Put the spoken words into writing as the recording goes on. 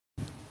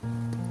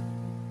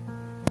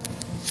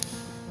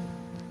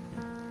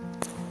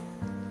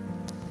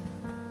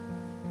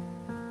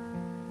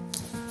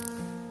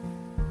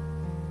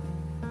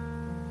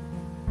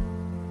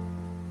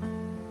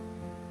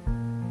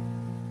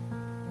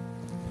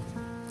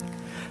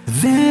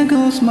There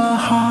goes my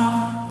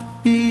heart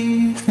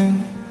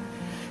beating,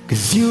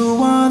 'cause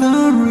you are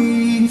the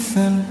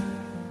reason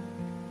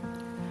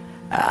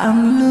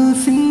I'm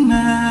losing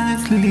my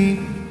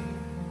sleep.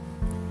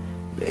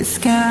 Please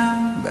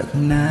come back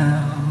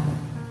now.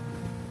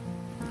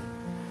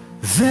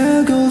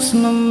 There goes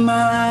my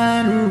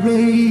mind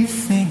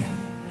racing,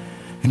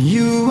 and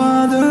you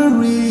are the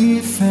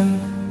reason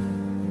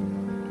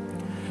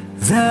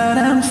that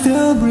I'm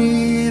still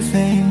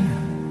breathing.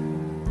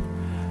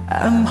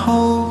 I'm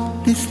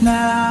hopeless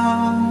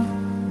now.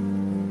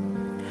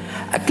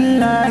 I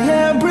climb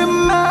every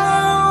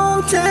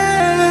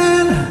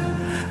mountain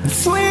and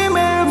swim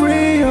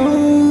every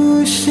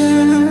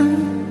ocean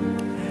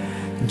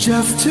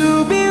just to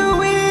be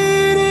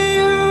with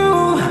you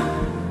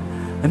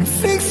and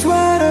fix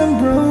what I'm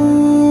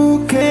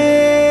broken.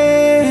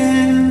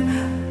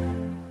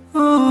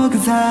 Oh,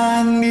 'cause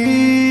I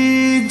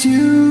need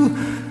you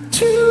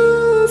to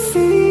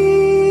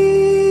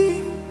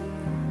see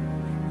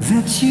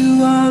that you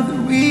are the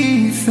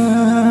reason.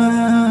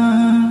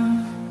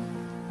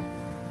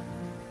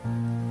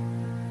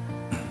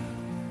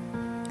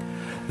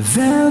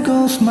 There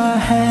goes my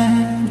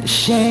hand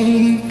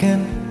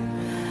shaking,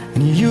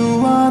 and you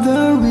are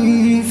the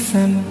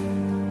reason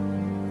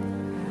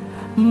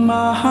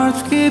my heart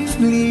keeps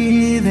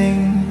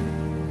bleeding.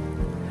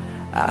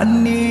 I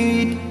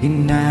need you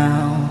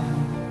now.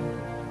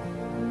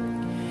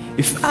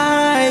 If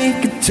I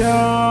could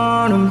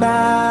turn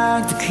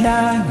back the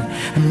clock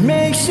and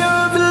make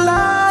sure the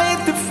light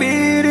to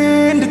fit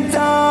in the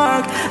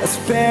dark, I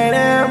spend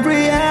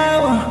every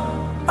hour,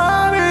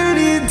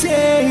 every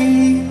day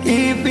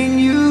keeping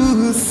you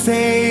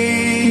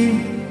safe.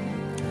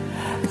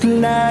 I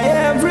climb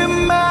every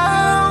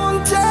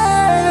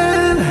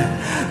mountain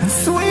and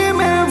swim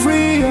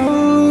every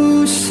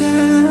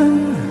ocean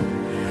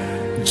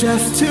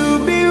just to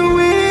be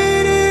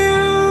with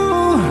you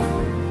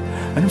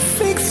and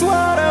fix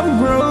what I'm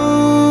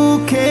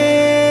broken.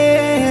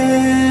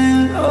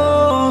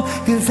 Oh,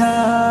 'cause I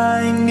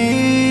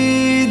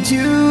need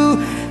you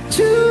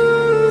to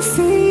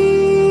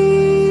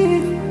see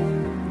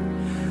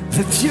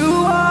that you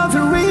are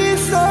the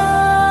reason.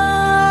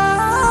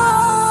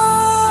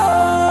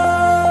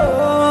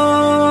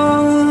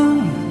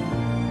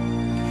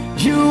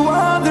 You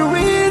are the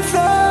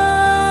reason.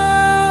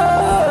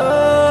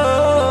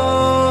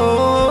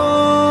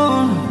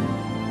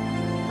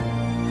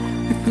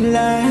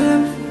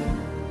 Life.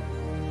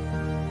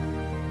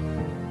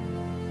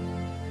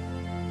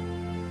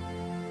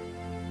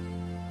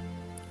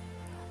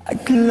 I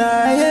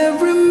climb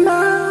every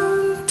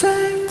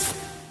mountain,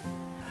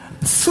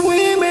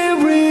 swim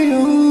every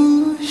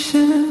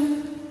ocean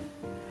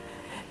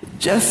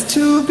just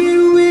to be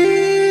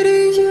with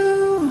you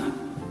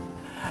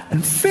and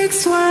fix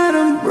what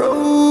I'm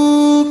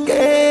broken.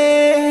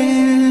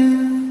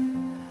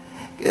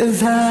 'Cause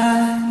I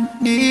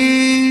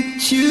need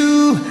you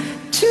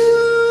to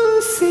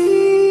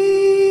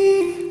see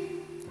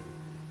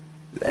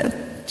that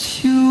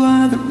you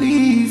are the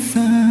reason.